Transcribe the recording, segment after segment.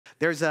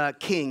There's a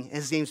king,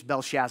 his name's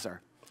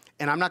Belshazzar.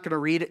 And I'm not going to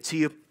read it to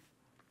you,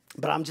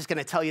 but I'm just going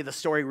to tell you the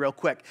story real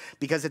quick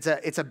because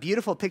it's a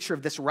beautiful picture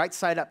of this right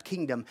side up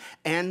kingdom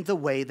and the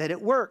way that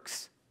it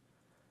works.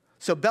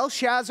 So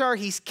Belshazzar,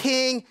 he's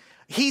king.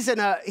 He's in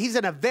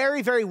a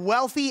very, very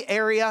wealthy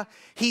area.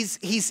 He's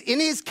in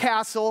his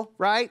castle,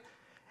 right?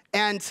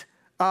 And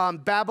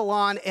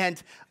Babylon,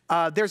 and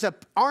there's an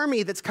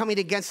army that's coming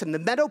against him. The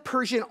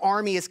Medo-Persian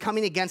army is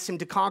coming against him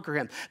to conquer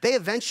him. They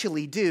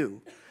eventually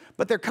do.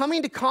 But they're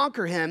coming to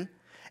conquer him.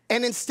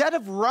 And instead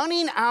of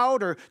running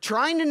out or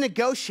trying to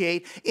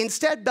negotiate,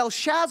 instead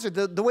Belshazzar,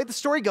 the way the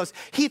story goes,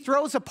 he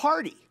throws a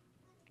party.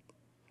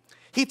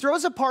 He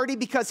throws a party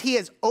because he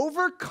is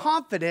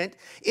overconfident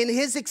in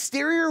his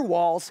exterior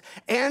walls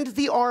and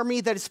the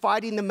army that is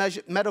fighting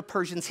the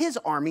Medo-Persians, his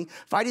army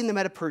fighting the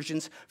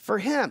Medo-Persians for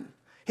him.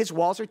 His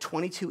walls are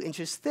 22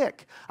 inches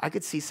thick. I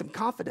could see some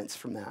confidence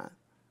from that.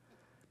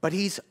 But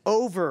he's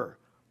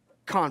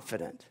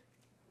overconfident.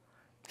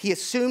 He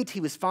assumed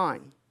he was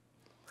fine.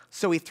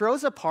 So he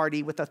throws a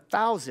party with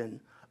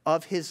 1,000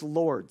 of his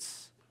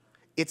lords.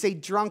 It's a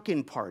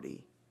drunken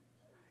party.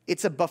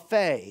 It's a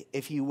buffet,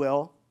 if you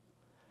will.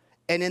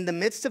 And in the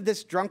midst of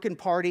this drunken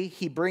party,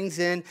 he brings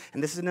in,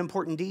 and this is an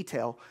important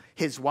detail,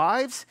 his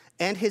wives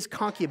and his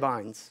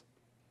concubines.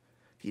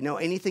 If you know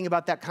anything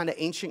about that kind of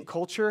ancient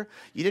culture,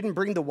 you didn't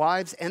bring the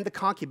wives and the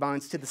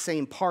concubines to the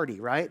same party,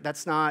 right?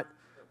 That's not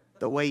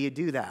the way you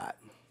do that.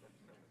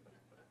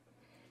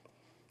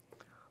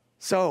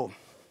 So,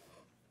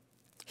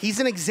 he's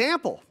an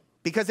example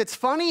because it's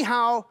funny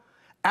how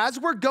as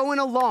we're going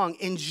along,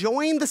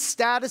 enjoying the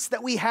status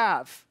that we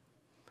have,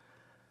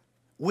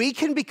 we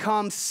can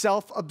become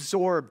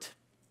self-absorbed.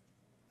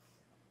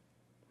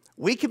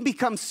 We can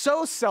become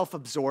so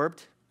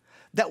self-absorbed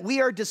that we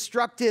are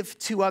destructive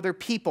to other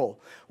people.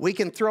 We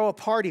can throw a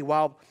party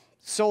while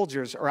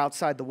soldiers are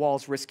outside the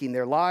walls risking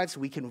their lives.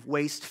 We can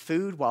waste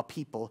food while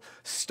people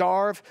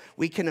starve.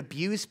 We can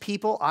abuse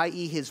people,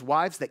 i.e. his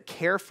wives that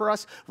care for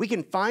us. We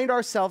can find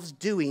ourselves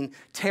doing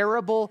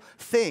terrible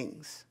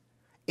things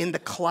in the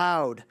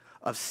cloud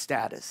of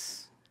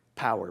status,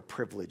 power,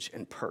 privilege,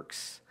 and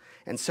perks.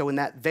 And so in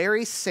that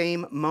very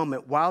same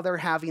moment, while they're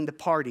having the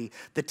party,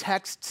 the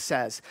text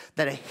says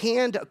that a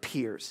hand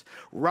appears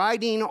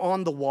writing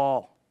on the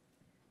wall.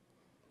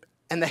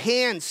 And the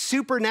hand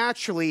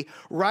supernaturally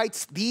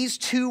writes these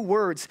two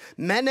words,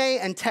 Mene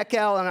and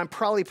Tekel, and I'm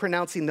probably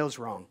pronouncing those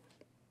wrong.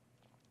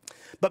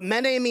 But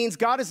Mene means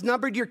God has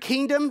numbered your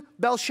kingdom,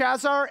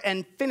 Belshazzar,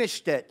 and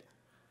finished it.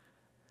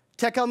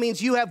 Tekel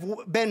means you have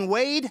been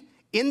weighed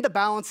in the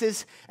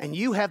balances and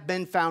you have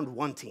been found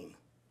wanting.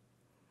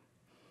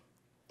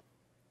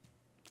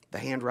 The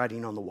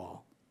handwriting on the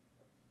wall.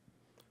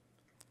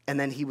 And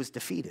then he was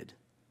defeated.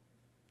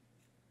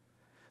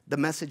 The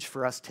message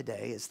for us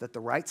today is that the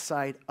right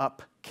side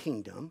up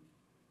kingdom,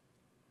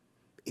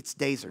 its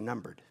days are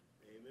numbered.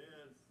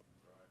 Amen.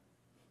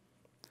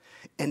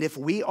 And if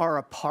we are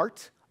a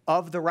part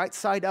of the right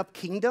side up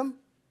kingdom,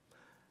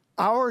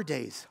 our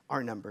days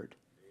are numbered.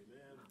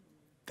 Amen.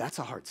 That's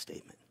a hard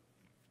statement.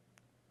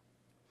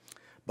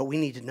 But we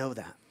need to know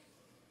that.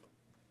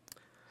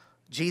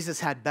 Jesus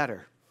had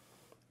better.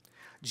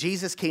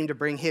 Jesus came to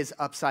bring his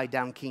upside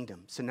down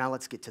kingdom. So now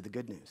let's get to the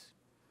good news.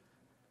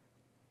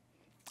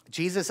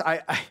 Jesus,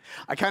 I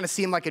kind of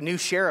see him like a new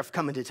sheriff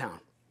coming to town.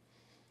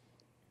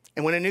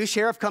 And when a new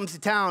sheriff comes to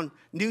town,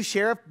 new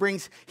sheriff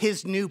brings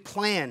his new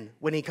plan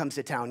when he comes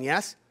to town,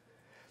 yes?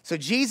 So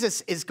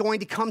Jesus is going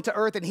to come to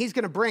earth and he's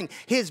going to bring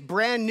his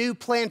brand new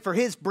plan for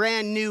his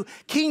brand new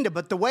kingdom.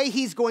 But the way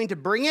he's going to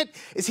bring it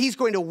is he's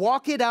going to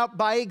walk it out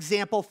by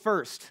example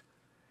first.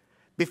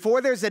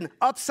 Before there's an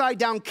upside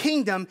down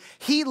kingdom,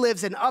 he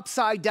lives an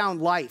upside down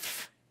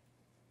life.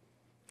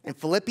 And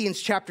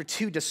Philippians chapter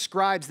 2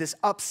 describes this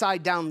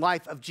upside down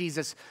life of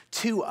Jesus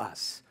to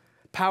us.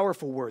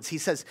 Powerful words. He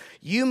says,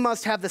 you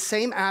must have the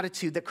same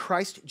attitude that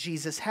Christ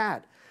Jesus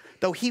had.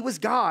 Though he was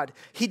God,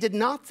 he did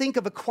not think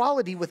of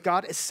equality with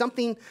God as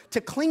something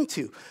to cling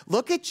to.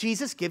 Look at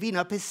Jesus giving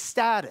up his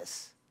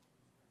status.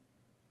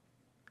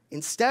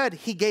 Instead,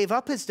 he gave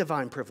up his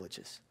divine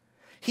privileges.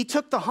 He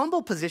took the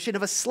humble position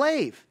of a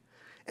slave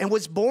and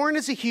was born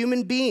as a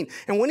human being.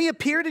 And when he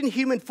appeared in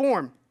human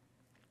form,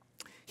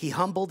 he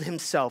humbled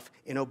himself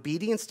in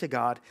obedience to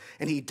God,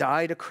 and he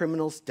died a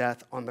criminal's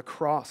death on the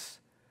cross.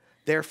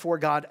 Therefore,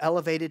 God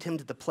elevated him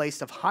to the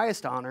place of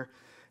highest honor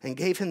and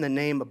gave him the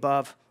name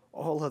above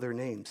all other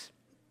names.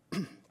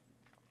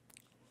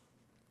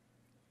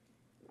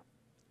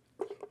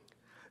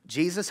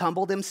 Jesus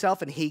humbled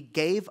himself, and he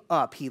gave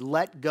up, he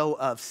let go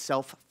of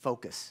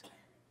self-focus.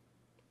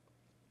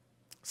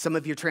 Some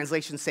of your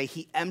translations say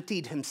he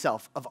emptied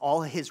himself of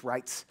all his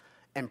rights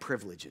and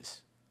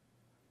privileges.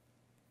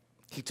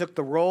 He took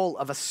the role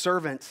of a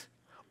servant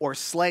or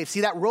slave. See,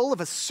 that role of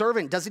a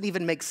servant doesn't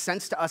even make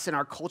sense to us in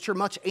our culture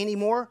much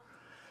anymore.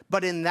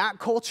 But in that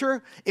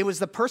culture, it was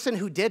the person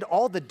who did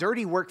all the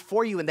dirty work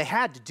for you, and they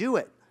had to do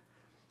it.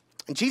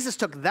 And Jesus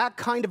took that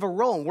kind of a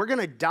role, and we're going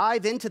to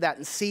dive into that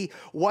and see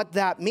what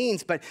that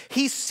means. But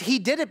he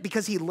did it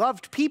because he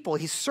loved people.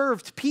 He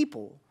served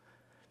people.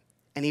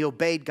 and he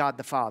obeyed God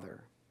the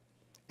Father.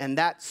 And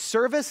that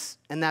service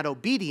and that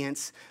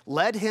obedience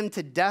led him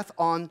to death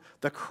on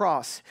the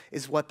cross,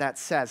 is what that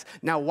says.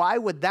 Now, why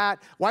would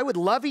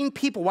loving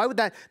people, why would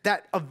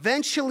that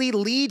eventually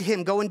lead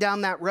him going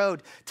down that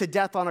road to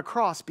death on a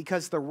cross?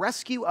 Because the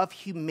rescue of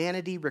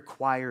humanity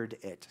required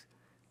it.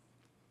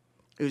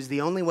 It was the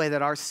only way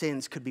that our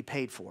sins could be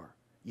paid for,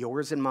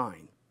 yours and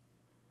mine.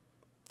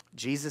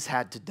 Jesus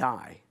had to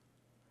die.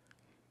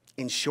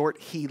 In short,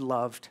 he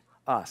loved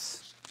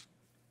us.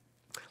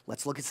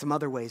 Let's look at some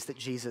other ways that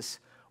Jesus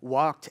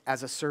walked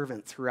as a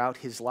servant throughout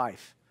his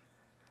life.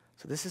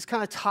 So this is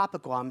kind of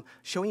topical. I'm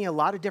showing you a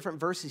lot of different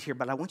verses here,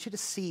 but I want you to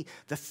see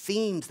the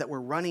themes that were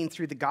running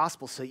through the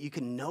gospel so that you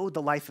can know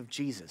the life of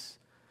Jesus.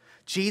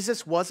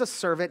 Jesus was a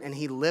servant and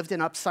he lived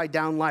an upside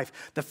down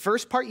life. The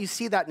first part you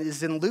see that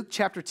is in Luke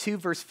chapter 2,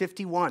 verse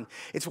 51.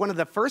 It's one of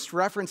the first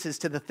references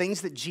to the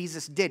things that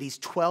Jesus did. He's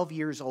 12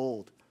 years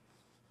old.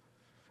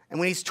 And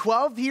when he's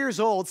 12 years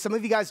old, some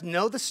of you guys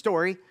know the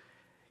story.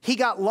 He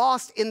got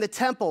lost in the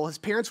temple. His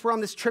parents were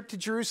on this trip to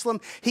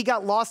Jerusalem. He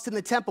got lost in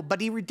the temple,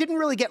 but he didn't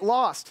really get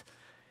lost.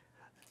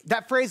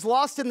 That phrase,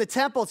 lost in the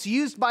temple, it's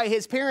used by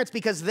his parents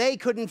because they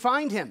couldn't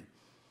find him.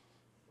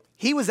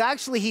 He was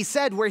actually, he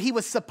said, where he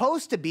was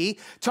supposed to be,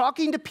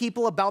 talking to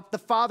people about the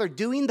Father,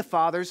 doing the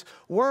Father's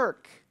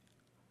work.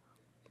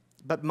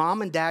 But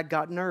mom and dad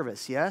got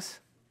nervous, yes?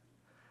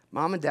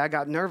 Mom and dad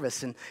got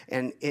nervous.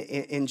 And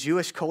in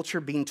Jewish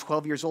culture, being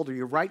 12 years older,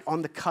 you're right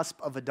on the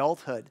cusp of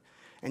adulthood.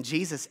 And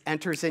Jesus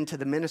enters into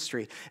the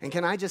ministry. And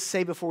can I just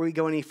say before we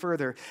go any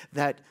further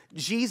that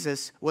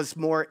Jesus was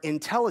more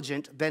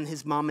intelligent than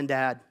his mom and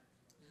dad.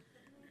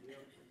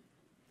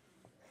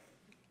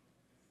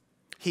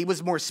 He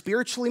was more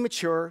spiritually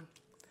mature.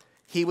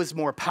 He was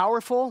more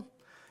powerful.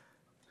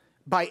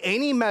 By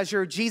any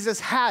measure,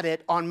 Jesus had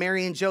it on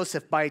Mary and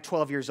Joseph by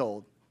 12 years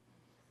old.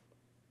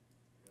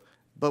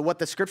 But what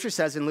the scripture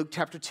says in Luke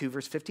chapter 2,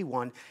 verse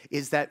 51,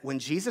 is that when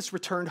Jesus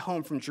returned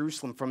home from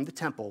Jerusalem, from the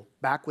temple,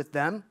 back with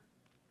them,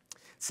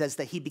 says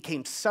that he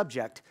became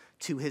subject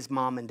to his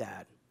mom and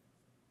dad.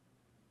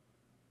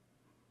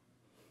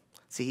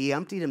 See, he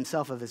emptied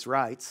himself of his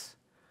rights,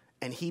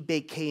 and he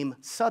became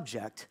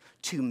subject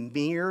to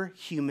mere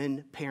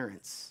human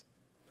parents.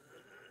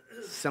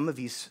 Some of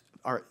you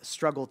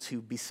struggle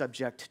to be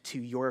subject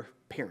to your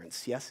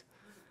parents, yes?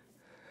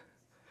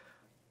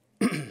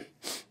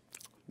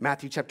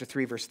 Matthew chapter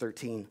 3, verse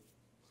 13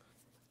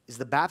 is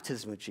the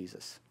baptism of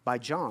Jesus by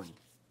John.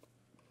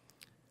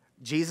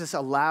 Jesus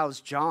allows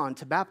John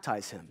to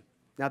baptize him.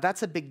 Now,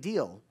 that's a big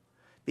deal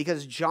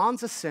because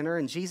John's a sinner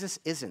and Jesus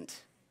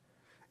isn't.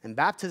 And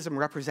baptism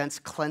represents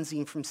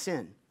cleansing from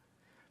sin.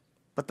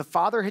 But the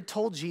Father had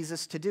told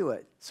Jesus to do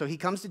it. So he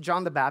comes to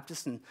John the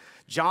Baptist, and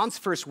John's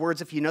first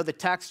words, if you know the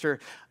text, are,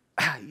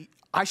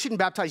 I shouldn't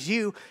baptize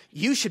you,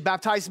 you should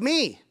baptize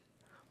me.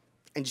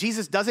 And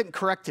Jesus doesn't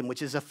correct him,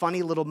 which is a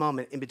funny little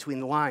moment in between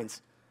the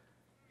lines.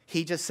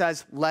 He just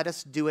says, let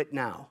us do it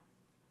now,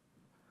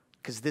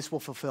 because this will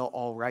fulfill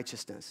all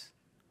righteousness.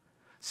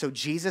 So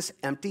Jesus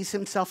empties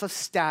himself of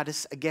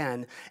status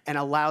again and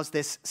allows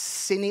this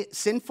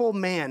sinful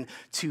man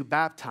to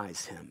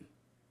baptize him.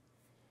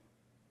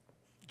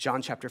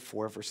 John chapter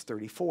 4, verse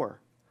 34.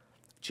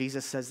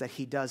 Jesus says that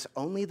he does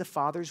only the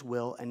Father's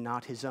will and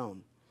not his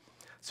own.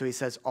 So he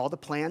says all the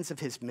plans of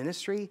his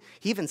ministry,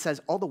 he even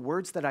says all the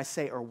words that I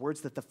say are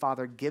words that the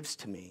Father gives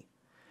to me.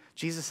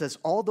 Jesus says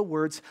all the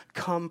words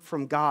come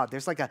from God.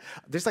 There's like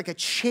a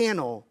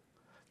channel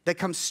that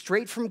comes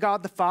straight from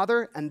God the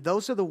Father, and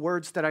those are the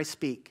words that I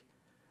speak.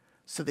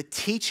 So the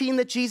teaching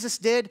that Jesus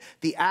did,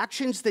 the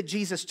actions that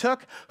Jesus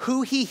took,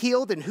 who he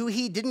healed and who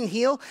he didn't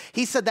heal,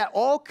 he said that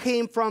all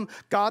came from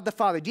God the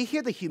Father. Do you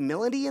hear the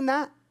humility in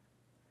that?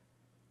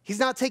 He's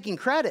not taking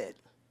credit.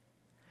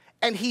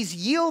 And he's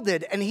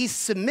yielded and he's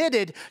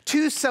submitted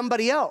to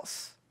somebody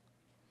else.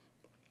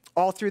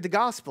 All through the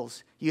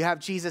Gospels, you have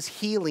Jesus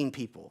healing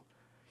people.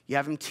 You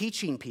have him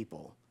teaching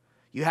people.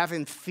 You have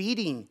him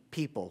feeding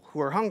people who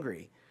are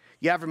hungry.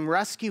 You have him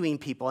rescuing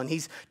people, and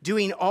he's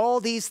doing all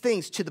these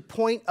things to the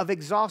point of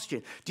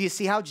exhaustion. Do you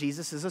see how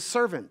Jesus is a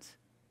servant?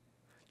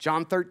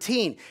 John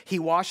 13, he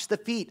washed the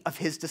feet of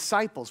his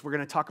disciples. We're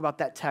going to talk about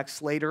that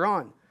text later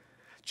on.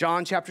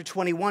 John chapter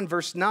 21,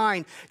 verse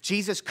 9,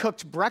 Jesus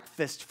cooked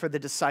breakfast for the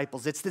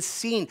disciples. It's this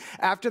scene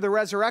after the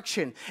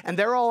resurrection, and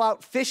they're all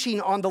out fishing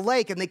on the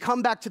lake, and they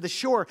come back to the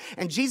shore,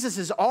 and Jesus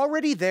is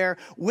already there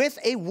with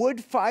a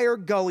wood fire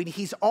going.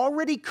 He's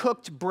already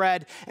cooked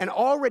bread and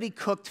already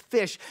cooked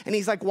fish, and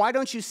he's like, why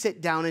don't you sit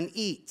down and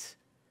eat?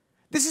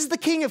 This is the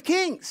King of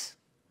Kings.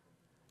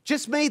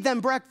 Just made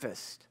them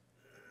breakfast.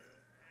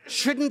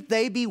 Shouldn't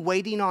they be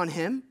waiting on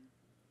him?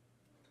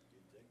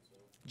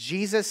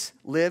 Jesus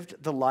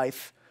lived the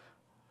life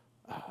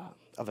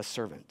of a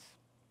servant.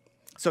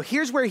 So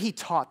here's where he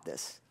taught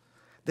this.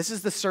 This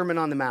is the Sermon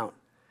on the Mount.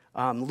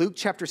 Luke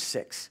chapter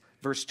 6,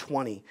 verse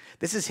 20.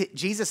 This is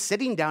Jesus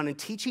sitting down and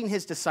teaching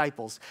his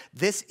disciples.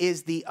 This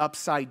is the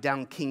upside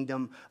down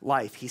kingdom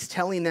life. He's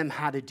telling them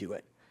how to do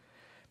it.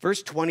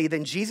 Verse 20,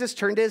 then Jesus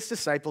turned to his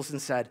disciples and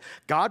said,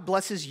 God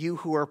blesses you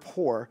who are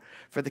poor,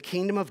 for the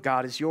kingdom of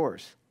God is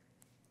yours.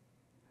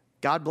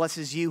 God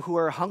blesses you who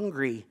are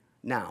hungry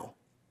now,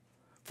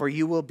 for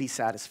you will be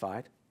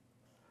satisfied.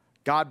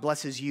 God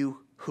blesses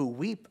you who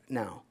weep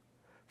now,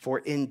 for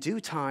in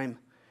due time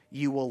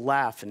you will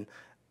laugh. And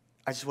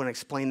I just want to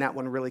explain that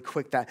one really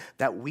quick,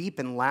 that weep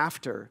and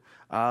laughter.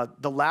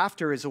 The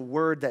laughter is a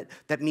word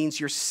that means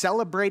you're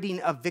celebrating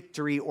a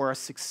victory or a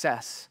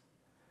success.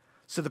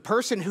 So the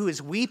person who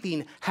is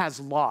weeping has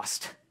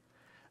lost.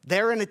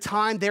 They're in a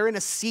time, they're in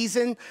a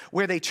season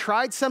where they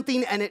tried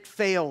something and it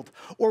failed,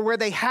 or where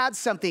they had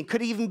something, could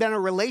have even been a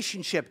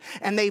relationship,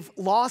 and they've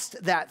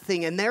lost that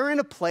thing, and they're in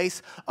a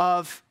place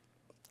of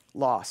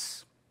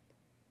loss.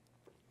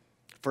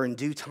 For in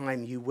due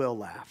time you will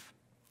laugh.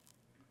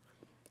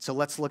 So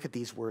let's look at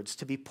these words.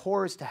 To be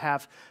poor is to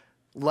have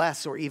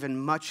less or even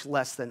much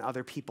less than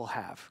other people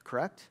have,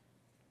 correct?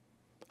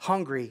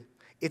 Hungry,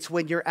 it's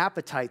when your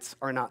appetites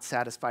are not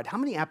satisfied. How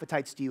many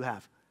appetites do you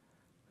have?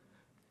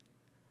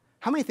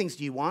 How many things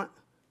do you want?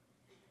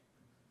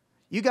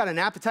 You got an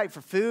appetite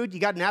for food. You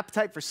got an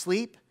appetite for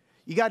sleep.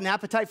 You got an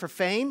appetite for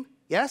fame.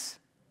 Yes?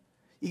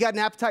 You got an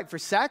appetite for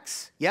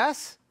sex.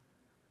 Yes?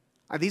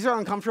 These are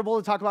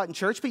uncomfortable to talk about in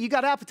church, but you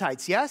got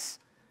appetites. Yes?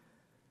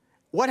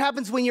 What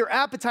happens when your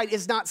appetite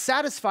is not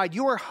satisfied?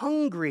 You are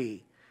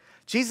hungry.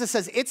 Jesus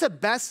says it's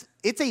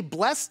a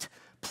blessed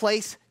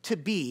place to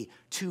be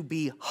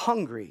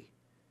hungry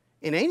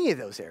in any of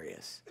those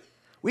areas.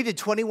 We did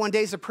 21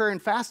 days of prayer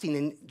and fasting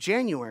in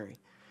January,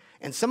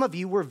 and some of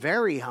you were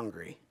very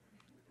hungry.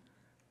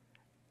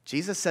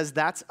 Jesus says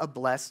that's a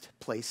blessed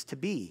place to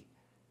be.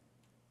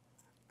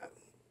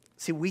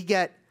 See,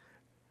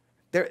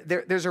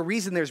 there's a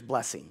reason there's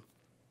blessing.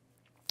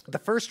 The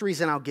first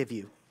reason I'll give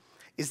you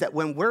is that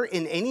when we're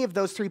in any of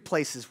those three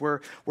places, we're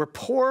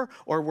poor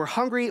or we're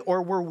hungry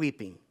or we're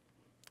weeping,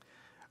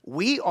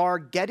 we are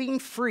getting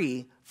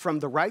free from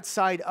the right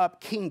side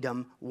up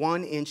kingdom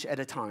 1 inch at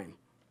a time.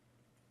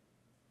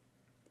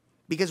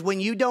 Because when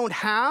you don't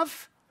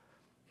have,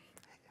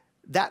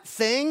 that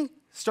thing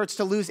starts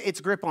to lose its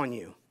grip on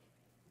you.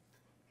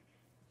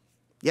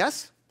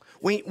 Yes?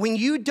 When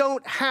you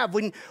don't have,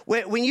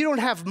 when you don't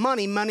have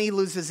money, money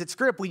loses its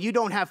grip. When you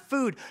don't have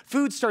food,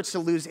 food starts to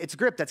lose its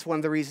grip. That's one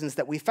of the reasons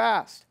that we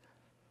fast.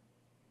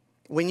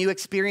 When you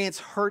experience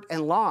hurt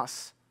and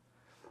loss,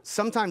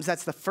 sometimes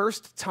that's the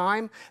first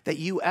time that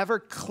you ever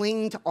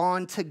clinged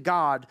on to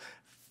God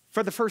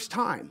for the first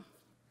time.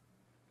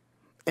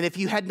 And if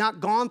you had not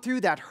gone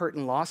through that hurt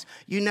and loss,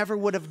 you never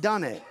would have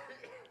done it.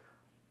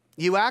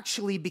 You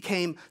actually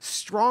became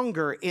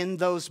stronger in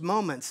those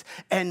moments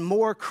and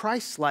more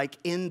Christ-like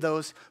in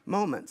those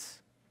moments.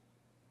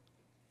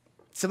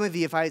 Some of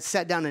you, if I had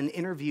sat down and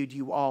interviewed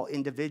you all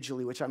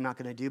individually, which I'm not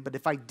going to do, but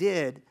if I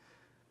did,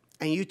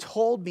 and you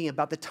told me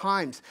about the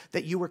times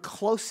that you were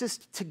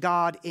closest to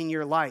God in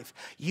your life,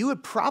 you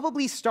would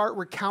probably start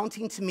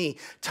recounting to me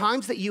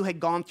times that you had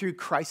gone through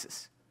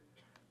crisis,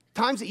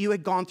 times that you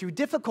had gone through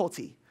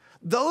difficulty.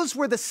 Those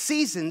were the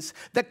seasons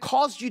that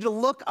caused you to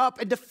look up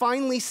and to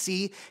finally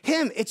see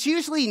him. It's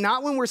usually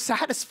not when we're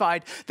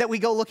satisfied that we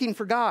go looking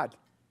for God.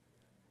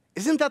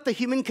 Isn't that the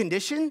human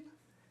condition?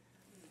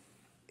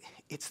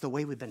 It's the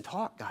way we've been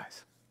taught,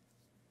 guys.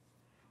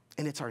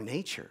 And it's our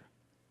nature.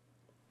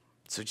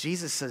 So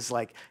Jesus says,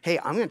 like, hey,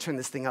 I'm going to turn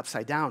this thing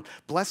upside down.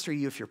 Blessed are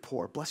you if you're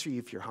poor. Blessed are you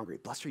if you're hungry.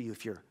 Blessed are you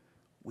if you're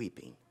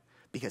weeping.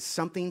 Because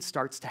something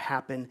starts to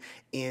happen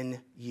in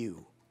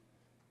you.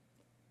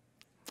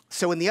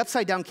 So in the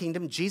upside down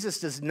kingdom, Jesus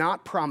does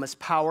not promise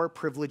power,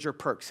 privilege, or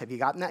perks. Have you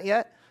gotten that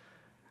yet?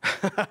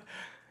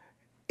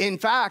 In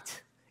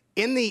fact,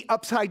 in the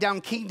upside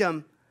down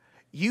kingdom,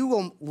 you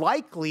will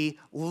likely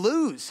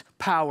lose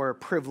power,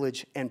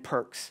 privilege, and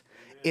perks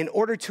in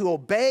order to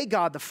obey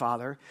God the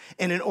Father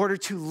and in order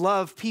to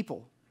love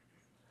people.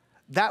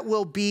 That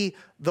will be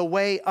the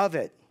way of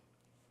it.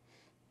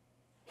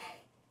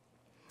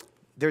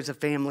 There's a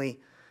family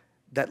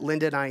that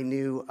Linda and I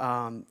knew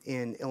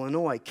in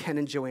Illinois, Ken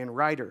and Joanne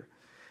Ryder.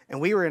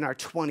 And we were in our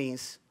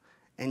 20s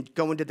and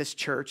going to this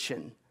church.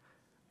 And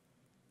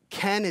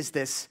Ken is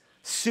this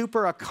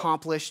super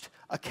accomplished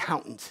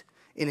accountant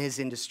in his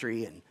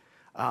industry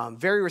and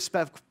very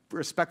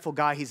respectful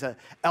guy. He's an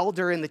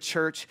elder in the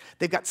church.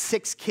 They've got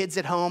 6 kids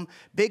at home,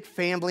 big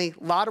family,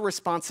 a lot of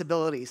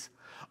responsibilities.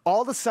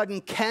 All of a sudden,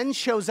 Ken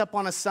shows up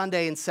on a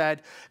Sunday and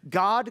said,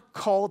 God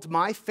called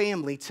my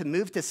family to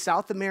move to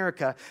South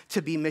America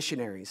to be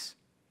missionaries.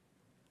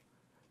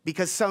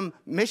 Because some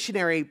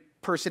missionary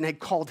person had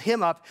called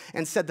him up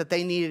and said that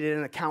they needed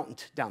an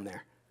accountant down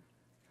there.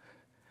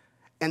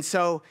 And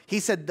so he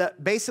said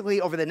that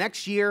basically over the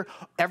next year,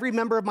 every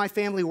member of my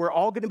family, we're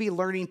all going to be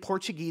learning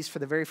Portuguese for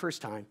the very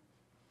first time.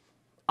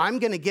 I'm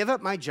going to give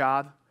up my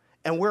job,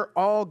 and we're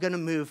all going to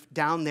move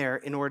down there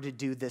in order to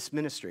do this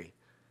ministry.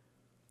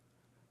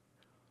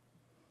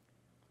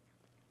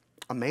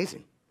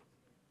 Amazing.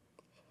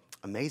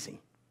 Amazing.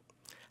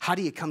 How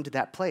do you come to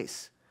that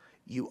place?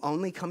 You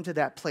only come to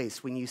that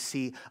place when you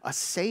see a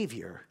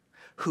Savior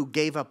who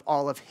gave up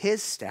all of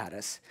his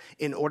status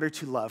in order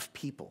to love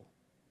people.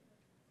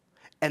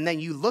 And then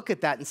you look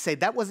at that and say,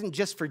 that wasn't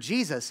just for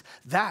Jesus,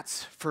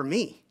 that's for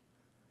me.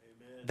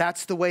 Amen.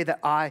 That's the way that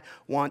I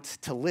want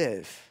to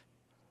live.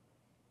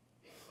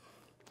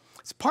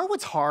 It's part of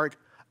what's hard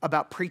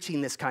about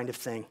preaching this kind of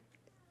thing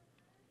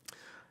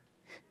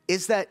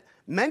is that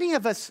many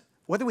of us,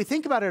 whether we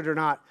think about it or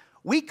not,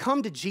 we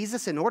come to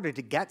Jesus in order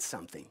to get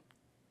something.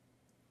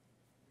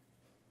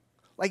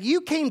 Like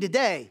you came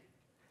today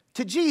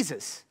to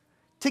Jesus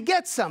to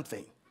get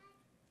something.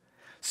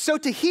 So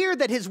to hear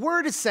that his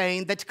word is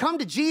saying that to come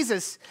to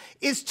Jesus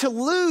is to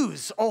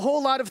lose a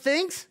whole lot of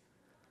things,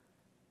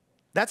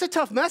 that's a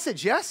tough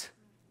message, yes?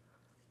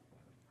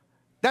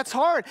 That's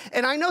hard.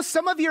 And I know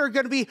some of you are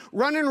going to be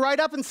running right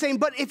up and saying,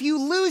 but if you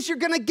lose, you're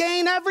going to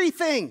gain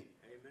everything.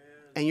 Amen.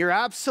 And you're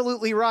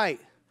absolutely right.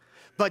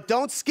 But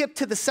don't skip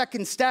to the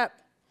second step,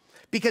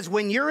 because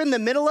when you're in the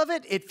middle of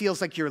it, it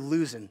feels like you're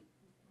losing.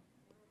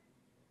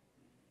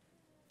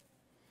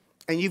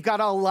 And you've got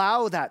to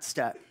allow that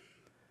step,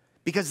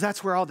 because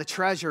that's where all the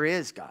treasure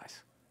is,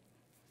 guys.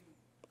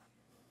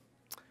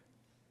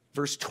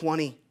 Verse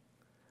 20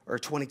 or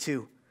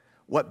 22.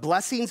 What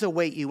blessings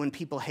await you when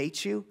people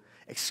hate you,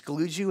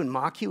 exclude you, and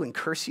mock you, and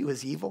curse you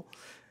as evil,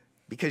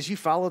 because you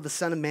follow the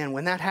Son of Man.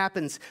 When that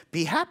happens,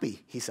 be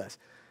happy, he says.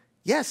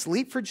 Yes,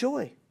 leap for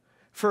joy,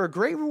 for a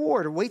great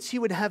reward awaits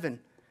you in heaven.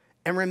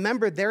 And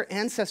remember, their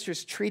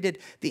ancestors treated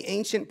the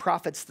ancient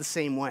prophets the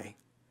same way.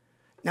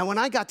 Now, when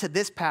I got to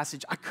this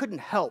passage, I couldn't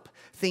help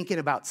thinking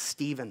about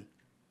Stephen.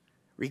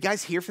 Were you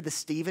guys here for the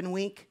Stephen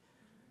week?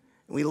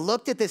 We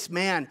looked at this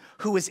man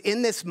who was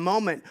in this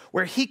moment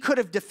where he could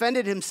have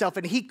defended himself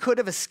and he could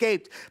have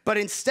escaped, but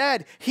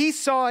instead he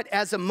saw it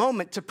as a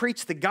moment to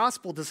preach the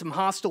gospel to some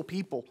hostile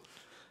people.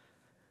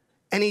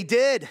 And he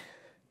did.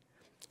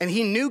 And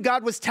he knew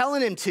God was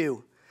telling him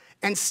to.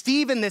 And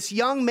Stephen, this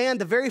young man,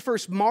 the very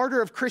first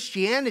martyr of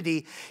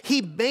Christianity,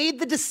 he made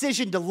the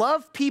decision to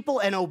love people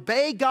and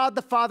obey God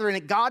the Father, and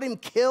it got him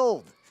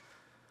killed.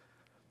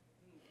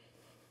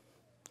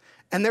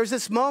 And there's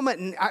this moment,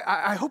 and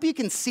I hope you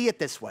can see it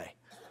this way.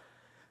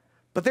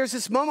 But there's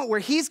this moment where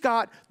he's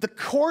got the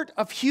court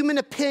of human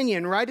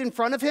opinion right in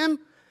front of him,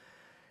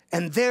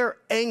 and they're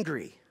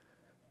angry.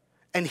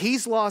 And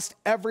he's lost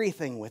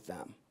everything with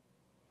them.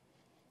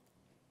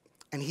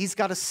 And he's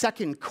got a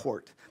second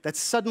court that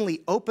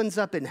suddenly opens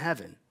up in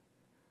heaven.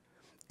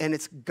 And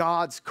it's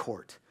God's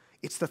court.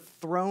 It's the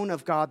throne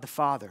of God the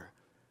Father.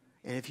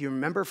 And if you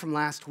remember from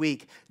last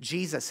week,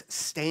 Jesus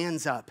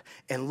stands up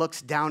and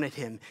looks down at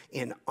him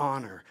in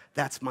honor.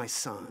 That's my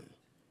son.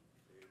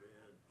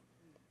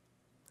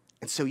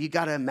 And so you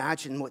got to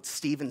imagine what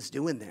Stephen's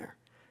doing there.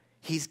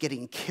 He's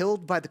getting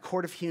killed by the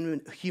court of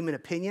human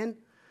opinion,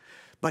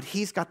 but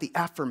he's got the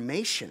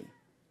affirmation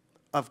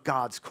of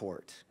God's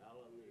court.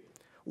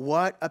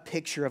 What a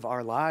picture of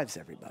our lives,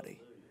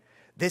 everybody.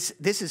 This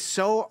is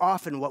so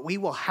often what we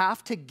will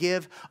have to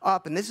give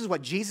up, and this is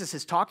what Jesus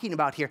is talking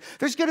about here.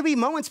 There's going to be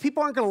moments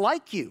people aren't going to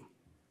like you.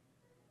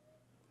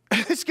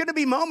 There's going to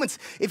be moments,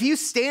 if you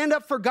stand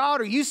up for God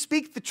or you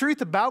speak the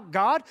truth about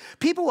God,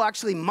 people will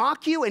actually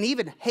mock you and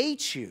even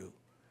hate you.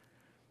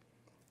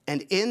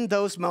 And in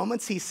those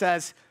moments, he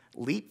says,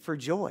 leap for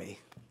joy.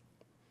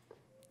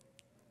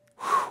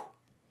 Whew.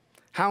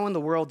 How in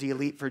the world do you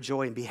leap for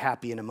joy and be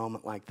happy in a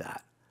moment like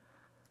that?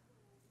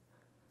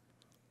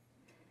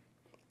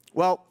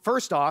 Well,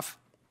 first off,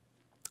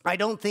 I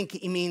don't think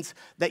he means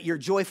that you're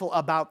joyful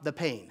about the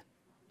pain.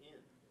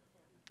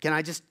 Can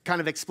I just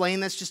kind of explain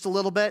this just a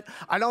little bit?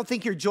 I don't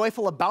think you're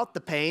joyful about the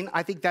pain.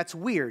 I think that's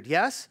weird,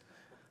 yes?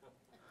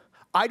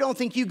 I don't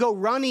think you go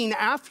running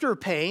after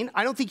pain.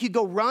 I don't think you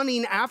go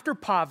running after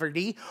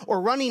poverty or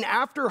running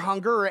after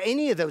hunger or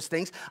any of those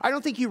things. I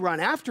don't think you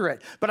run after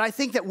it. But I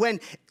think that when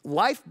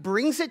life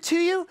brings it to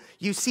you,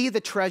 you see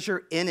the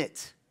treasure in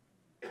it.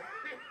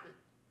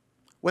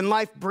 When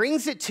life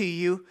brings it to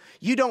you,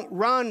 you don't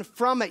run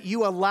from it.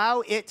 You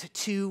allow it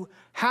to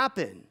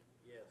happen.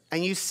 Yes.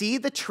 And you see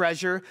the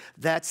treasure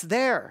that's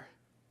there.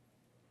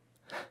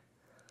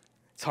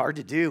 It's hard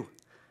to do.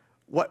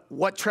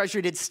 What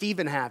treasure did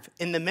Stephen have?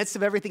 In the midst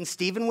of everything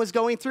Stephen was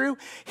going through,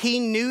 he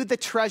knew the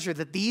treasure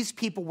that these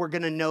people were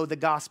going to know the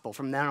gospel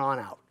from then on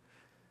out.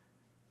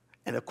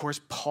 And of course,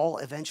 Paul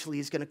eventually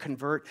is going to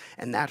convert,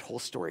 and that whole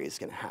story is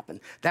going to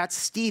happen. That's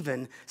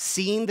Stephen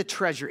seeing the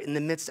treasure in the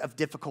midst of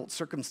difficult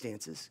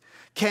circumstances.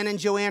 Ken and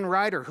Joanne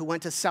Ryder, who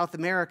went to South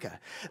America,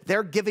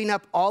 they're giving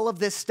up all of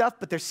this stuff,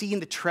 but they're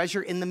seeing the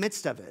treasure in the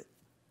midst of it.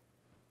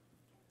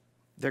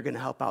 They're going to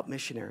help out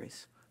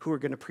missionaries who are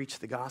going to preach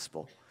the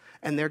gospel,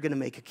 and they're going to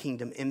make a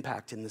kingdom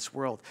impact in this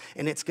world.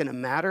 And it's going to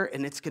matter,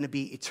 and it's going to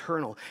be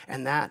eternal,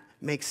 and that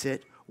makes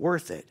it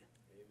worth it.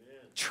 Amen.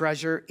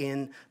 Treasure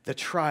in the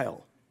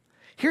trial.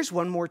 Here's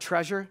one more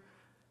treasure.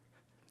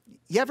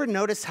 You ever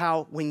notice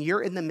how when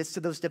you're in the midst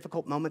of those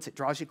difficult moments, it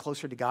draws you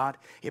closer to God?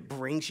 It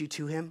brings you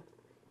to him.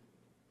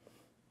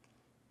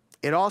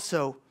 It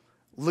also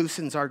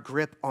loosens our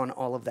grip on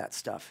all of that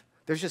stuff.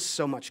 There's just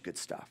so much good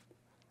stuff.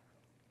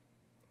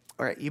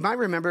 All right, you might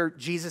remember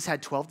Jesus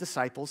had 12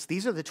 disciples.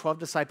 These are the 12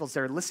 disciples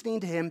that are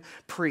listening to him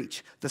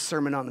preach the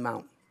Sermon on the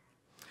Mount.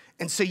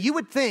 And so you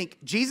would think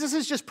Jesus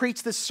has just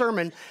preached this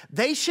sermon.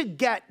 They should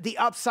get the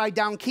upside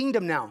down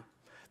kingdom now.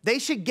 They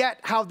should get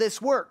how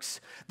this works.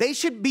 They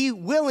should be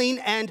willing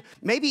and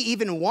maybe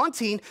even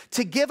wanting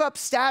to give up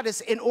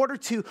status in order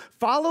to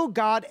follow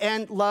God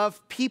and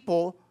love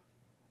people,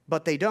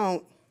 but they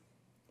don't.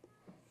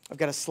 I've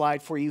got a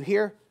slide for you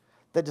here.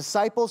 The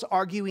disciples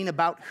arguing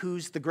about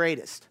who's the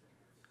greatest.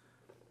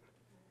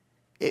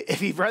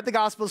 If you've read the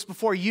Gospels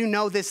before, you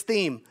know this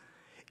theme.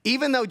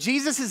 Even though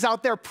Jesus is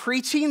out there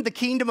preaching the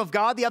kingdom of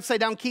God, the upside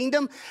down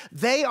kingdom,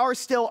 they are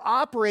still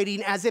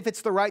operating as if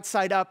it's the right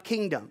side up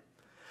kingdom.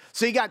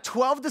 So you got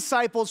 12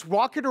 disciples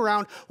walking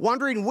around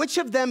wondering which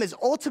of them is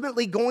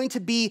ultimately going to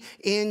be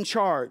in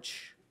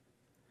charge.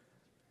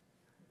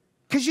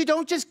 Because you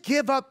don't just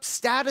give up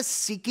status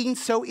seeking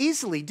so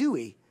easily, do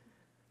we?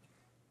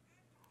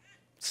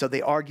 So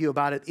they argue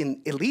about it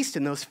at least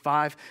in those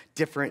 5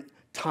 different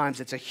times.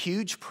 It's a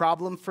huge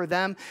problem for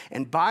them.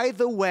 And by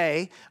the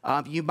way,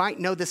 you might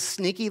know this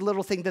sneaky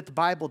little thing that the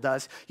Bible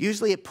does.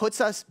 Usually it puts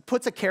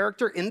a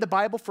character in the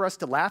Bible for us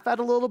to laugh at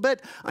a little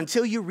bit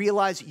until you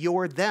realize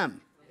you're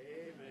them.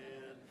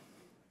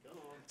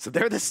 So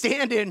they're the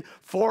stand-in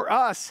for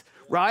us,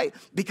 right?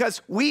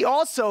 Because we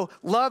also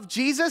love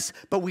Jesus,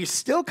 but we're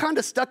still kind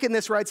of stuck in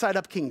this right side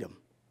up kingdom.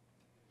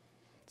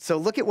 So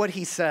look at what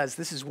he says.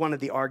 This is one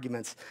of the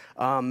arguments.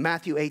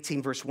 Matthew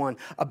 18, verse 1.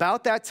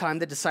 About that time,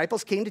 the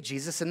disciples came to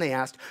Jesus and they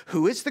asked,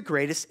 who is the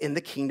greatest in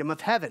the kingdom of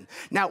heaven?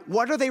 Now,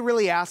 what are they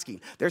really asking?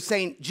 They're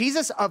saying,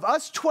 Jesus, of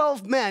us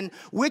 12 men,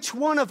 which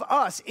one of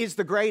us is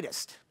the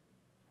greatest?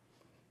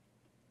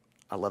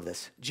 I love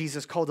this.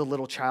 Jesus called a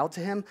little child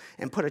to him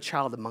and put a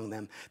child among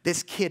them.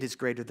 This kid is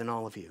greater than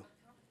all of you.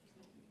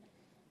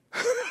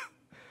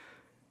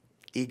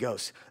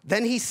 Egos.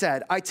 Then he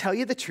said, I tell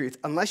you the truth,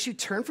 unless you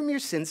turn from your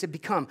sins and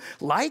become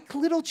like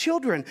little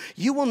children,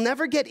 you will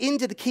never get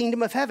into the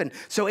kingdom of heaven.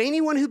 So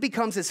anyone who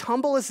becomes as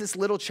humble as this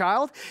little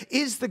child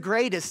is the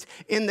greatest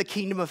in the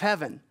kingdom of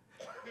heaven.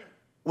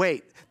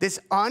 Wait, this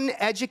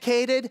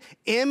uneducated,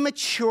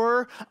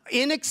 immature,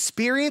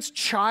 inexperienced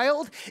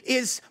child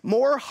is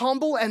more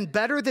humble and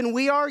better than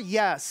we are?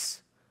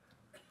 Yes.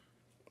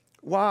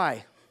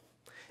 Why?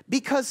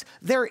 Because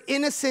they're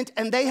innocent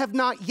and they have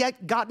not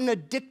yet gotten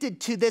addicted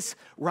to this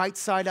right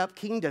side up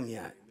kingdom yet.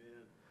 Amen.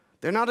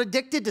 They're not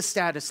addicted to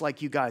status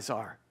like you guys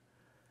are.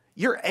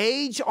 Your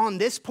age on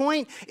this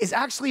point is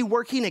actually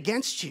working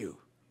against you.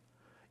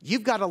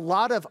 You've got a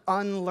lot of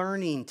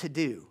unlearning to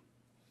do.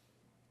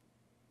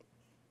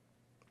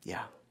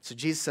 Yeah. So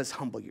Jesus says,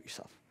 humble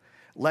yourself.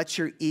 Let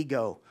your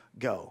ego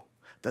go.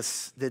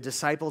 The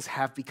disciples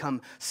have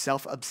become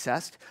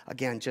self-obsessed.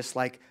 Again, just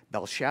like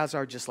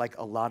Belshazzar, just like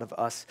a lot of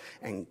us.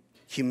 And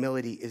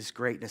humility is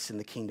greatness in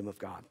the kingdom of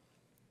God.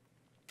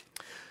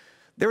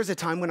 There was a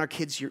time when our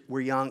kids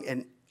were young,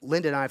 and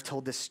Linda and I have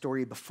told this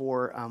story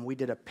before. We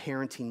did a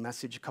parenting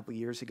message a couple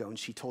years ago, and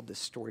she told this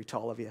story to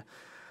all of you.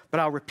 But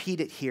I'll repeat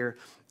it here.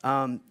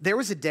 There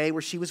was a day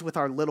where she was with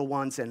our little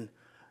ones, and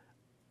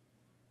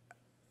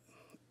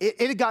it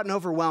had gotten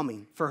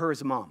overwhelming for her as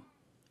a mom.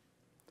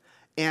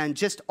 And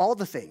just all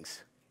the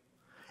things.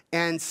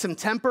 And some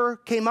temper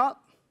came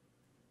up,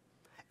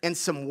 and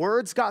some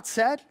words got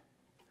said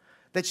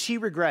that she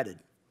regretted.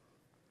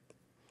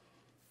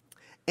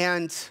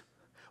 And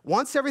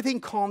once everything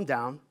calmed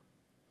down,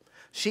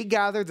 she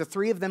gathered the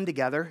 3 of them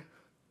together,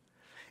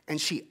 and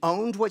she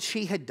owned what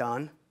she had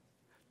done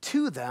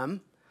to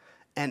them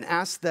and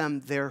asked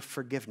them their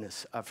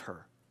forgiveness of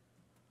her.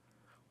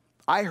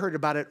 I heard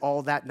about it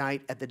all that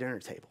night at the dinner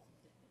table.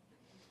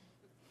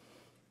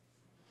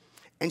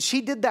 And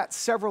she did that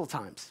several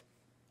times.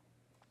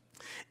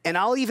 And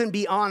I'll even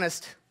be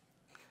honest,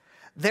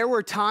 there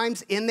were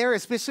times in there,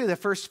 especially the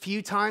first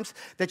few times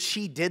that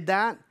she did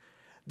that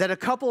a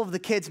couple of the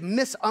kids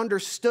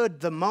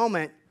misunderstood the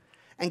moment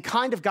and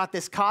kind of got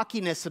this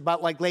cockiness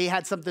about like they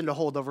had something to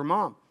hold over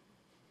mom.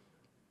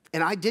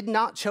 And I did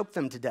not choke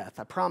them to death,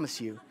 I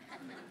promise you.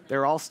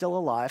 They're all still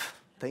alive,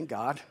 thank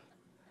God.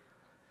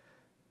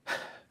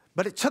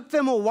 But it took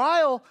them a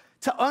while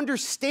to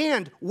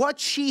understand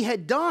what she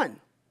had done.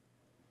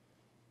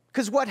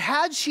 Because what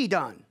had she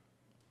done?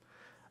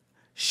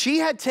 She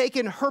had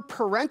taken her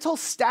parental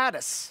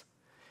status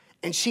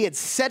and she had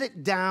set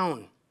it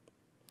down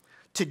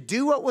to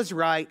do what was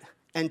right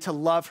and to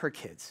love her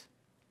kids.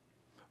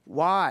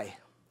 Why?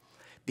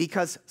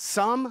 Because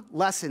some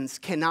lessons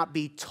cannot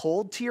be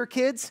told to your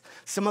kids.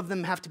 Some of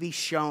them have to be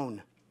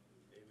shown.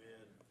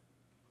 Amen.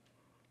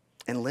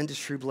 And Linda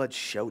Trueblood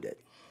showed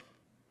it.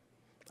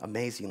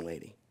 Amazing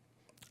lady.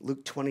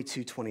 Luke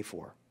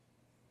 22:24.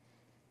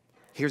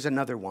 Here's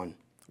another one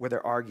where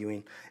they're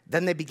arguing.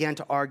 Then they began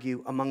to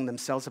argue among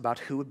themselves about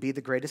who would be the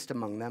greatest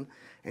among them.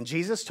 And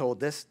Jesus told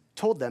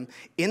them,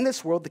 in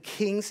this world, the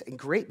kings and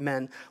great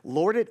men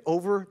lord it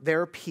over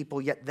their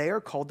people, yet they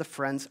are called the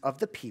friends of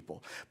the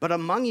people. But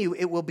among you,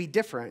 it will be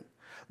different.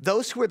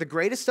 Those who are the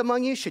greatest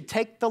among you should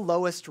take the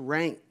lowest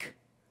rank.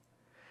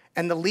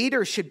 And the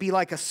leader should be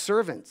like a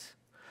servant.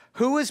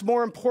 Who is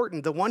more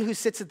important, the one who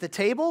sits at the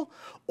table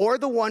or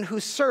the one who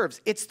serves?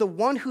 It's the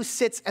one who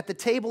sits at the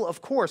table,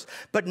 of course,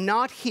 but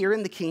not here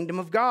in the kingdom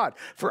of God.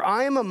 For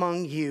I am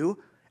among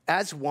you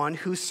as one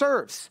who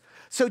serves.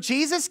 So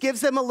Jesus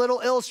gives them a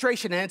little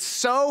illustration, and it's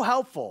so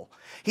helpful.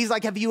 He's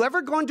like, have you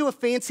ever gone to a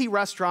fancy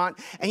restaurant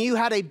and you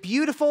had a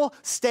beautiful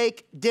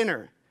steak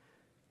dinner?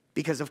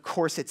 Because of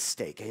course it's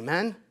steak,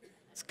 amen?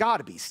 It's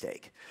gotta be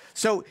steak.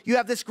 So you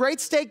have this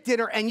great steak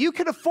dinner and you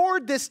can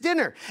afford this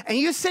dinner and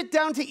you sit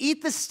down to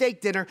eat the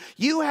steak dinner.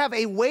 You have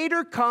a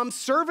waiter come,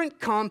 servant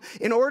come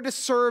in order to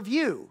serve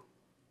you.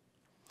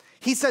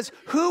 He says,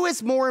 who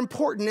is more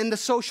important in the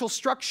social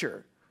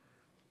structure?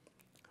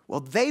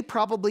 Well, they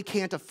probably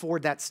can't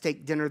afford that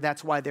steak dinner.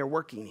 That's why they're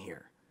working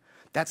here.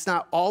 That's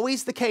not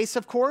always the case,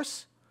 of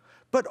course,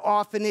 but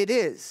often it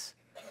is.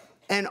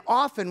 And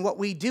often what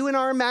we do in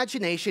our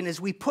imagination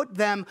is we put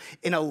them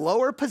in a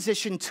lower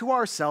position to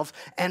ourselves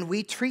and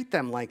we treat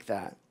them like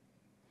that.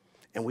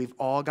 And we've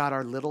all got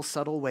our little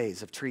subtle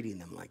ways of treating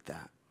them like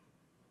that.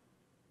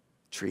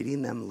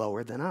 Treating them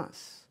lower than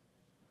us.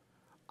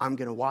 I'm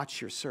going to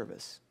watch your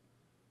service.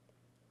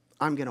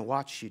 I'm going to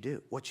watch you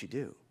do what you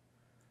do.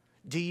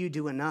 Do you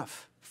do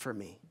enough for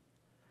me?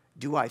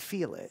 Do I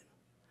feel it?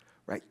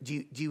 Right?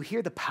 Do you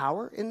hear the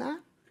power in that?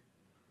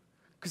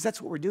 Because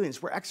that's what we're doing,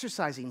 is we're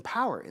exercising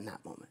power in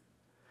that moment.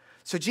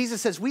 So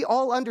Jesus says, we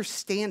all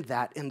understand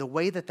that in the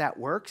way that that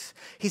works.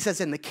 He says,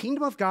 in the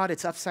kingdom of God,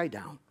 it's upside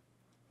down.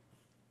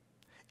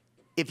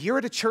 If you're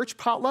at a church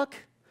potluck,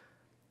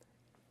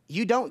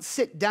 you don't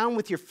sit down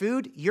with your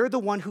food. You're the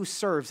one who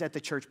serves at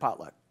the church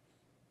potluck.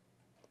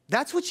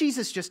 That's what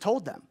Jesus just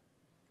told them.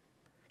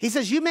 He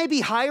says, you may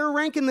be higher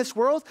rank in this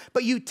world,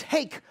 but you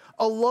take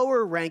a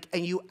lower rank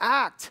and you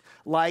act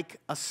like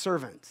a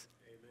servant.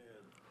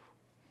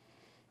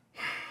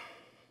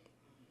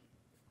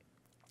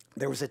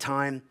 There was a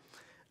time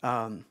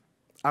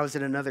I was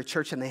at another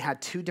church and they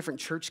had two different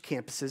church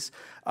campuses.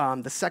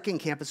 The second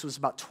campus was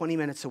about 20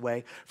 minutes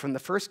away from the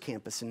first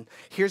campus. And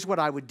here's what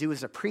I would do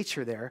as a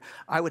preacher there.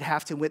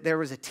 There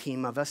was a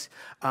team of us.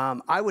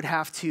 I would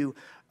have to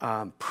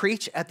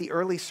preach at the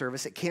early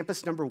service at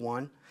campus number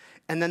 1.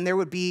 And then there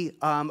would be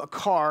a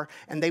car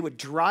and they would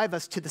drive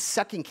us to the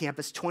second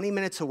campus 20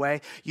 minutes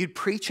away. You'd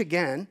preach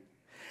again.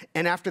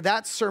 And after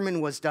that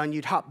sermon was done,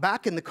 you'd hop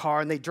back in the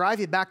car and they'd drive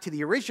you back to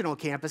the original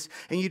campus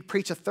and you'd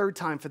preach a third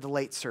time for the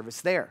late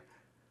service there.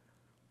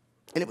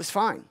 And it was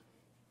fine.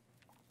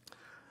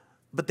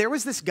 But there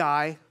was this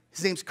guy,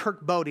 his name's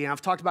Kirk Bodie, and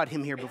I've talked about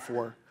him here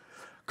before.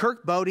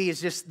 Kirk Bodie is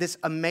just this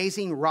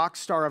amazing rock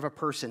star of a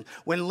person.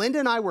 When Linda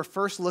and I were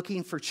first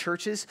looking for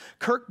churches,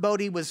 Kirk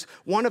Bodie was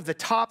one of the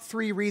top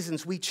 3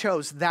 reasons we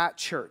chose that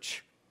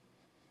church.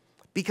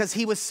 Because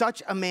he was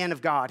such a man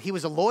of God. He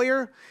was a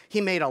lawyer, he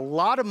made a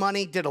lot of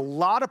money, did a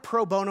lot of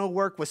pro bono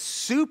work, was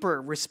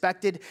super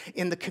respected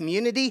in the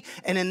community,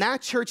 and in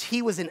that church,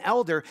 he was an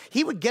elder.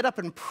 He would get up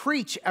and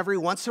preach every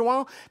once in a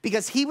while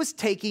because he was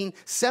taking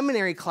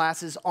seminary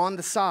classes on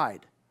the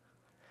side,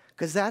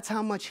 because that's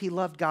how much he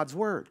loved God's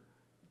word.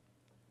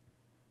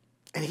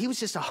 And he was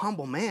just a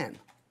humble man.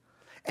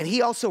 And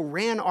he also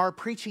ran our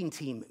preaching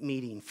team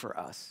meeting for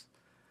us.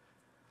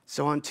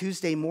 So on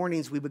Tuesday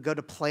mornings, we would go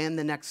to plan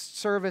the next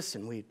service,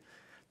 and we'd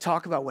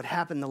talk about what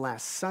happened the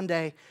last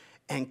Sunday.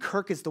 And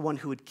Kirk is the one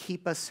who would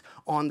keep us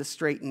on the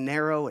straight and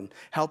narrow and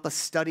help us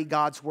study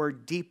God's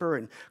word deeper.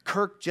 And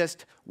Kirk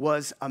just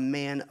was a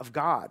man of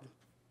God.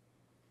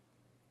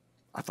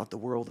 I thought the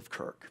world of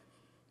Kirk.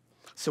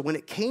 So when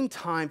it came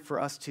time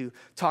for us to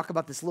talk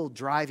about this little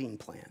driving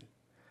plan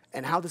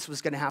and how this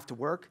was going to have to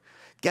work,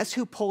 guess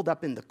who pulled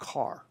up in the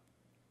car?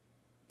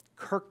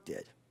 Kirk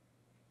did.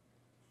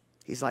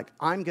 He's like,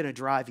 I'm going to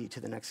drive you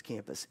to the next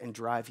campus and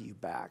drive you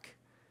back.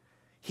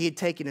 He had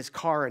taken his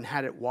car and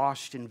had it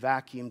washed and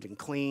vacuumed and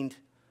cleaned.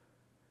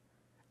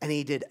 And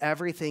he did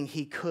everything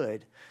he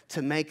could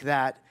to make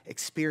that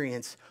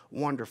experience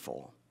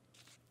wonderful.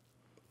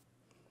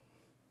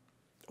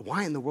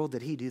 Why in the world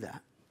did he do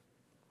that?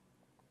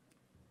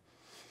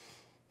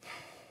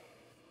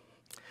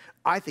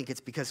 I think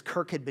it's because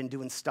Kirk had been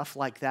doing stuff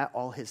like that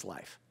all his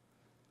life,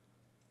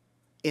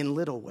 in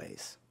little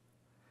ways.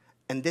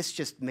 And this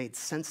just made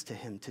sense to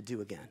him to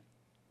do again.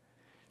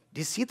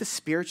 Do you see the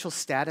spiritual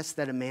status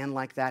that a man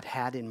like that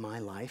had in my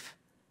life?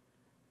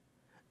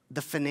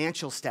 The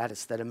financial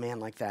status that a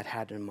man like that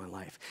had in my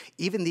life.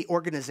 Even the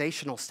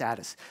organizational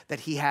status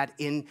that he had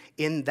in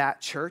that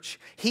church.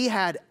 He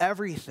had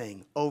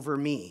everything over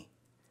me.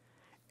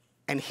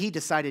 And he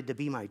decided to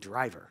be my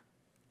driver.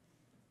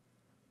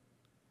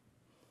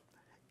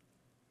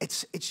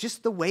 It's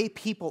just the way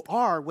people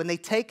are when they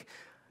take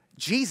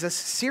Jesus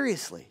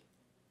seriously.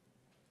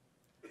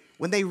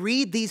 When they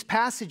read these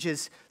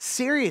passages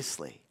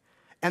seriously,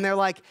 and they're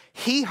like,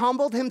 he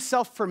humbled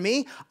himself for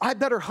me, I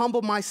better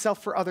humble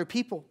myself for other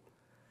people.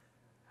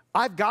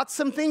 I've got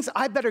some things,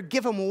 I better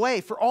give them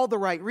away for all the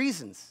right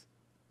reasons.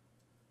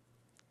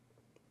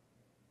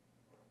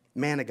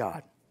 Man of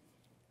God.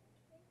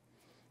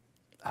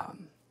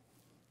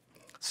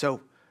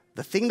 So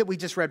the thing that we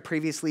just read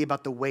previously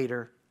about the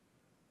waiter,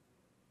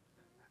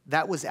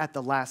 That was at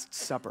the Last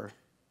Supper,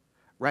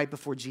 right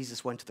before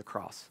Jesus went to the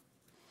cross.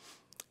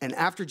 And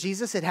after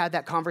Jesus had had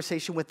that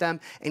conversation with them,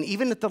 and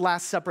even at the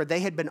Last Supper, they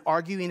had been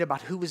arguing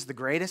about who was the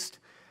greatest.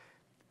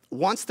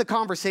 Once the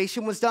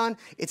conversation was done,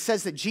 it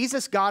says that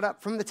Jesus got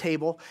up from the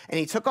table and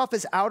he took off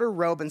his outer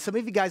robe. And some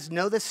of you guys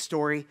know this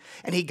story.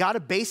 And he got a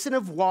basin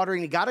of water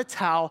and he got a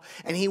towel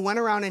and he went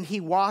around and he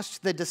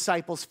washed the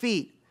disciples'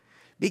 feet.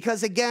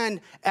 Because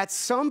again, at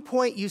some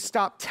point you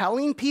stop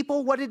telling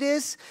people what it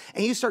is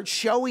and you start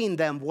showing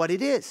them what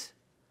it is.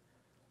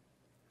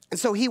 And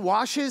so he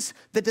washes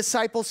the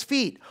disciples'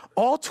 feet,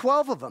 all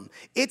 12 of them.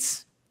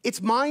 It's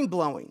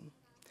mind-blowing.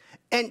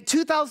 And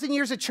 2,000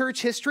 years of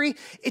church history,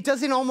 it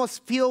doesn't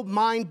almost feel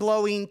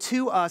mind-blowing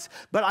to us,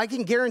 but I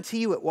can guarantee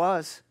you it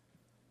was,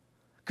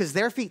 because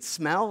their feet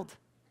smelled.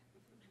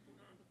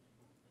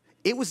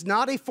 It was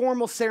not a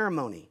formal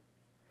ceremony.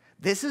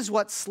 This is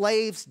what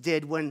slaves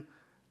did when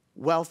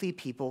wealthy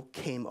people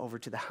came over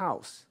to the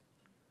house.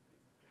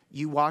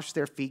 You washed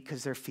their feet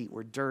because their feet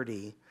were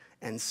dirty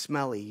and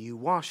smelly. You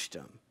washed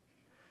them.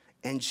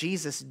 And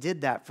Jesus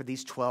did that for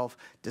these 12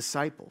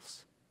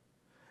 disciples.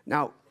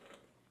 Now,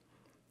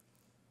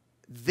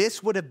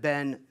 this would have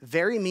been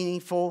very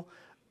meaningful,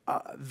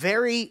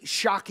 very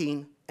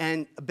shocking,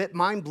 and a bit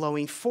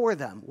mind-blowing for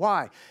them.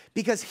 Why?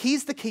 Because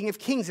he's the King of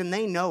Kings, and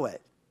they know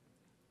it.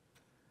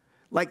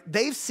 Like,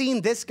 they've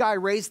seen this guy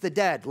raise the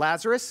dead,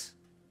 Lazarus.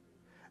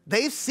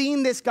 They've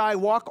seen this guy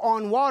walk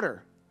on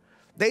water.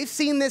 They've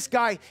seen this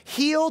guy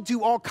heal,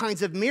 do all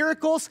kinds of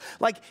miracles.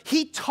 Like,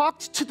 he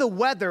talked to the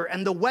weather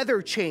and the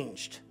weather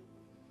changed.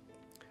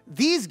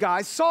 These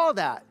guys saw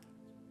that.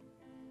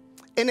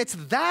 And it's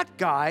that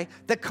guy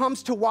that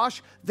comes to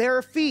wash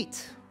their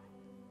feet.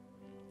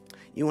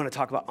 You want to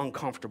talk about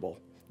uncomfortable.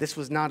 This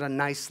was not a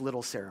nice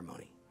little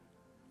ceremony.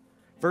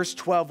 Verse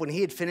 12, when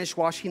he had finished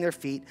washing their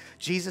feet,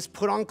 Jesus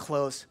put on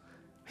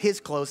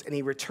his clothes, and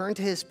he returned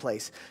to his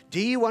place.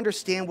 Do you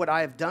understand what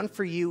I have done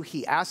for you?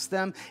 He asked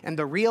them, and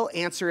the real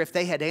answer, if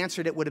they had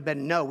answered it, would have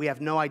been, no, we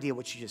have no idea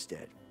what you just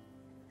did.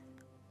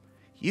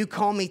 You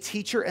call me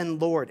teacher and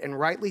Lord, and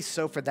rightly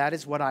so, for that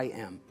is what I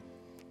am.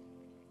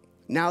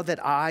 Now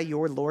that I,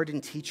 your Lord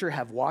and teacher,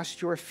 have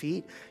washed your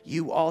feet,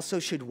 you also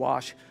should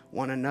wash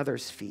one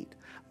another's feet.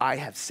 I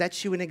have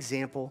set you an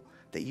example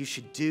that you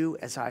should do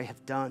as I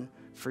have done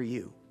for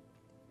you.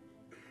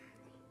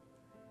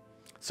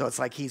 So it's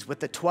like he's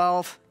with the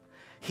 12.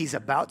 He's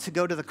about to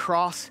go to the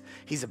cross.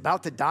 He's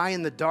about to die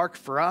in the dark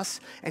for us.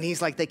 And he's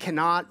like, they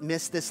cannot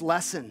miss this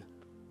lesson.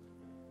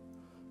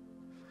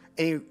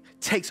 And he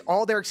takes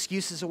all their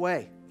excuses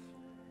away.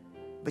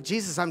 But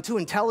Jesus, I'm too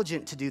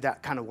intelligent to do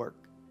that kind of work.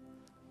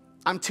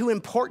 I'm too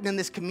important in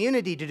this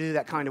community to do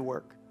that kind of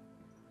work.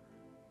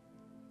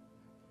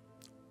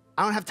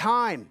 I don't have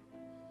time.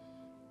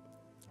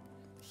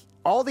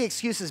 All the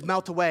excuses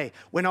melt away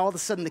when all of a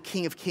sudden the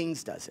King of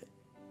Kings does it.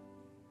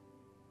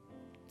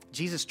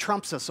 Jesus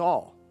trumps us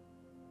all.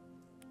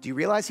 Do you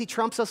realize he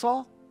trumps us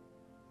all?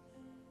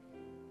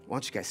 Why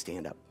don't you guys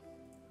stand up?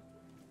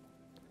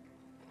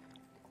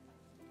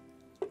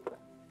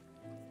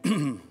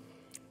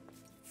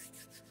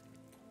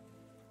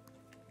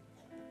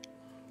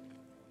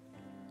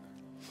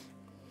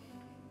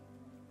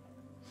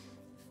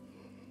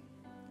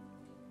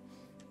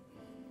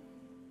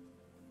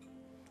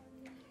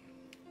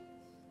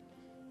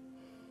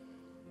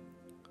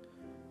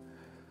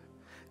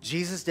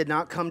 Jesus did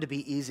not come to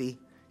be easy.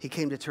 He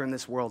came to turn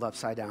this world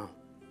upside down.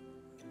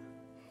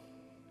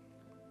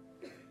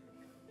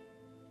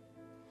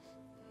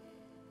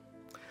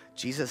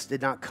 Jesus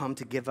did not come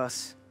to give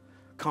us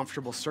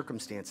comfortable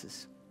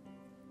circumstances.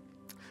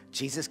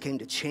 Jesus came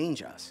to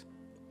change us.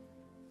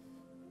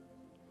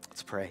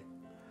 Let's pray.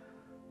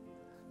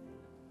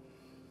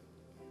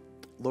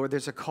 Lord,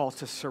 there's a call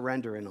to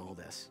surrender in all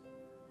this.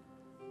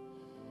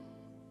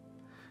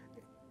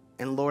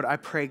 And Lord, I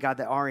pray, God,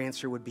 that our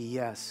answer would be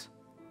yes.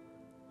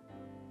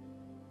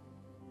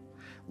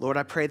 Lord,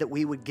 I pray that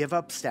we would give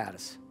up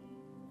status.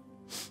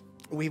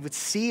 We would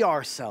see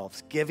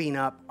ourselves giving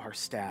up our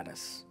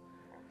status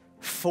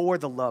for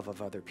the love of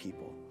other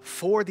people,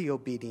 for the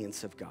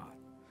obedience of God.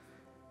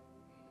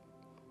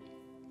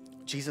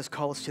 Jesus,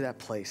 call us to that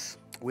place.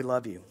 We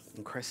love you.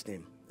 In Christ's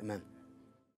name, amen.